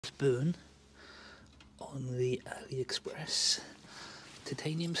burn on the AliExpress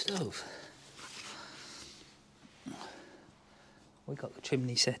titanium stove. We got the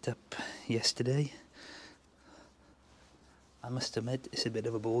chimney set up yesterday. I must admit it's a bit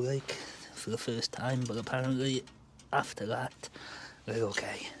of a ball ache for the first time, but apparently after that we're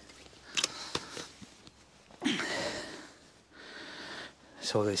okay.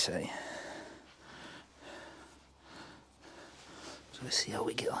 So they say. So let's see how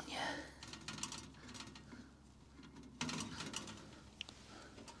we get on, yeah.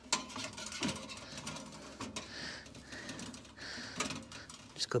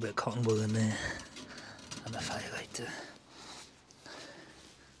 Just got a bit of cotton wool in there and a firelighter.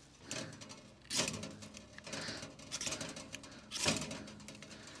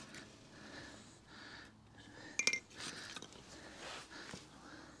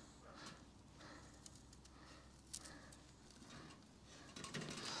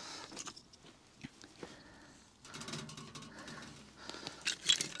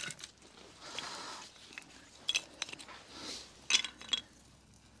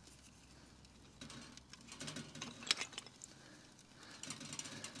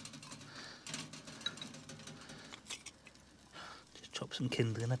 Chop some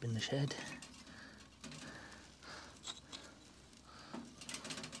kindling up in the shed.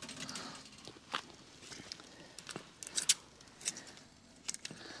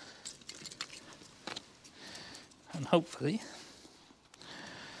 And hopefully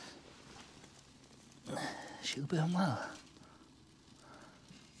she'll burn well.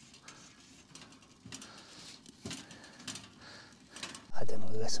 I don't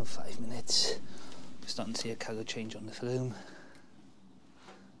know, less than 5 minutes. Starting to see a colour change on the flume,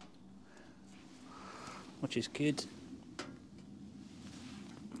 which is good.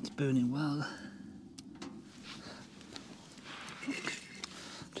 It's burning well.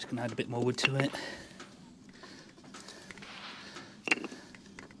 Just gonna add a bit more wood to it.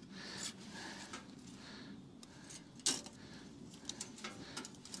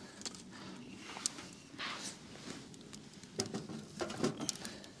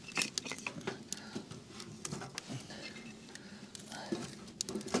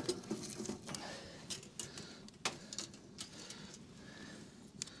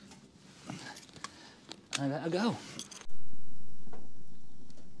 And let her go.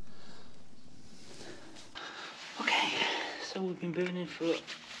 Okay, so we've been burning for a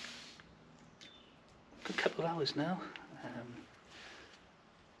good couple of hours now.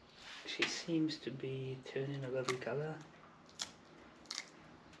 She seems to be turning a lovely colour.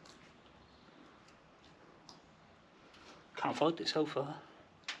 Can't fault it so far.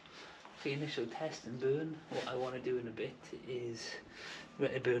 For the initial test and burn, what I want to do in a bit is let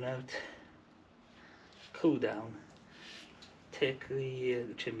it burn out, cool down, take the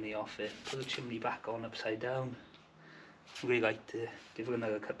chimney off it, put the chimney back on upside down, relight it, give it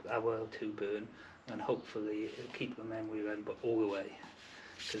another hour or two burn, and hopefully it'll keep the memory run but all the way.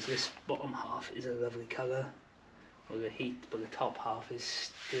 Because this bottom half is a lovely colour with the heat, but the top half is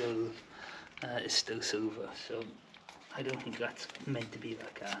still silver, so I don't think that's meant to be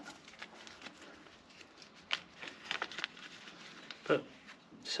like that. But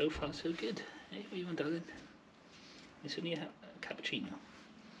so far so good. Hey, what you want, darling? It's only a cappuccino.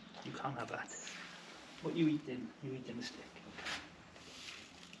 You can't have that. What you eating? You eating a stick.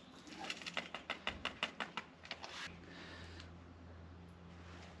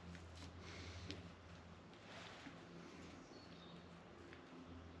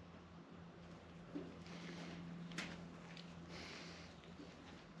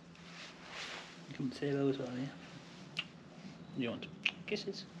 You can say those, are you? You want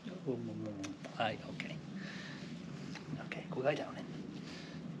kisses? Oh, right, okay. Okay, go lie down then.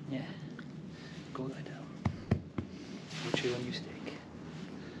 Yeah, go lie down. We'll chew on your stick.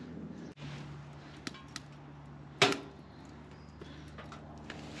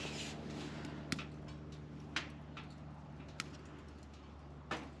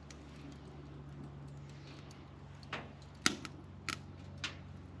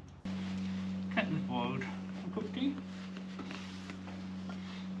 Kettle boiled. A cup of tea.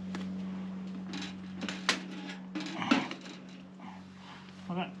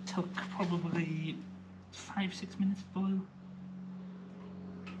 Well, that took probably 5-6 minutes to boil.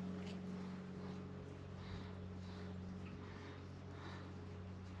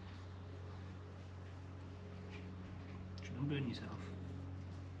 Don't burn yourself.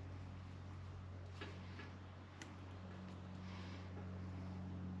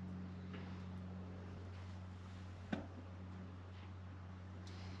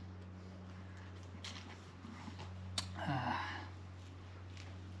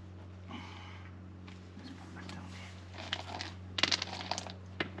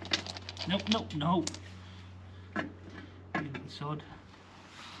 Nope, nope, no. You little sod.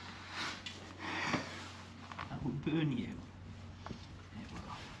 That will burn you. It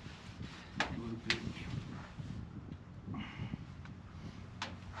will. It will burn you.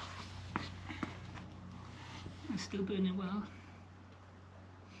 It's still burning well.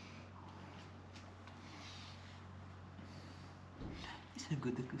 It's a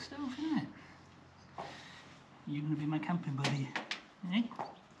good little stove, isn't it? You're going to be my camping buddy, eh?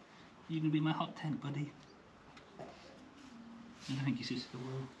 You're going to be my hot tent buddy. I don't think your sister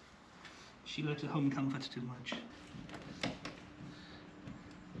will. She likes her home comforts too much.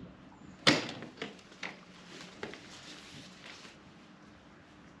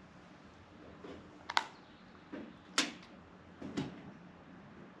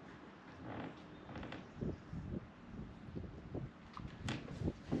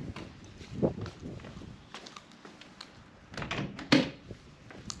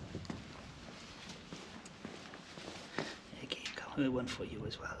 One for you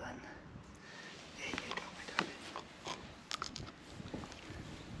as well then. There you go, my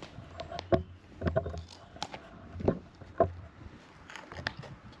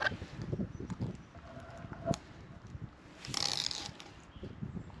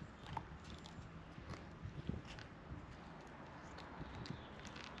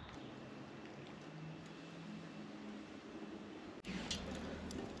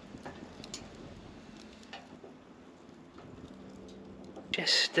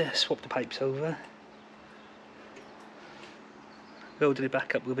Just swap the pipes over, loaded it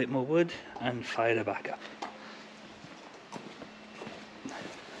back up with a bit more wood and fired it back up.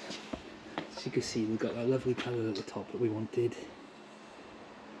 As you can see, we've got that lovely colour at the top that we wanted,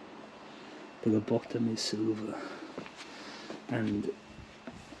 but the bottom is silver, and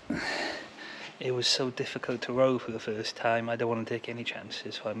it was so difficult to row for the first time. I don't want to take any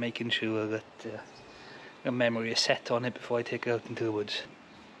chances, so I'm making sure that a memory is set on it before I take it out into the woods.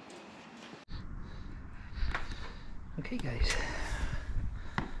 Okay guys,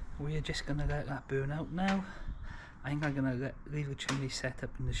 we are just going to let that burn out now. I think I'm going to leave the chimney set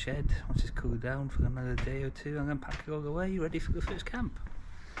up in the shed once it's cooled down for another day or two. I'm going to pack it all away, ready for the first camp.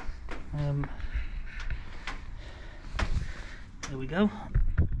 There we go.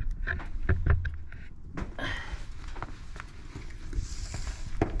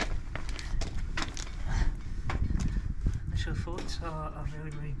 Initial thoughts are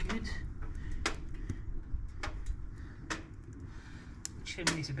very, very good. The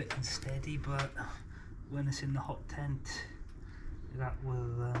chimney's a bit unsteady, but when it's in the hot tent, that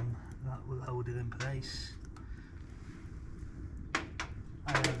will hold it in place.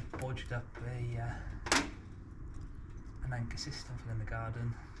 I have bodged up an anchor system for in the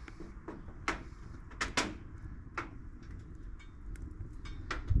garden.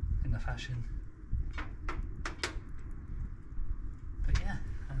 In the fashion. But yeah,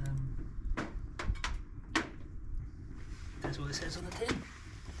 that's what it says on the tin.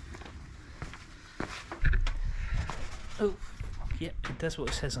 Oh, yep, it does what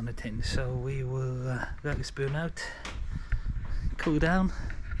it says on the tin. So we will let this burn out, cool down,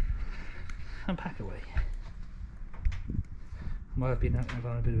 and pack away. Well, I've been out and I've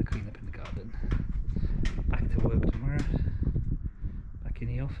had a bit of a clean up in the garden. Back to work tomorrow. Back in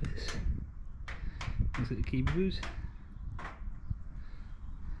the office. These little keyboards.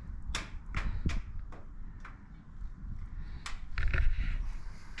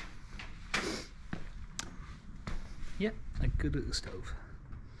 Yep, a good little stove.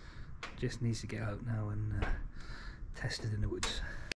 Just needs to get out now and test it in the woods.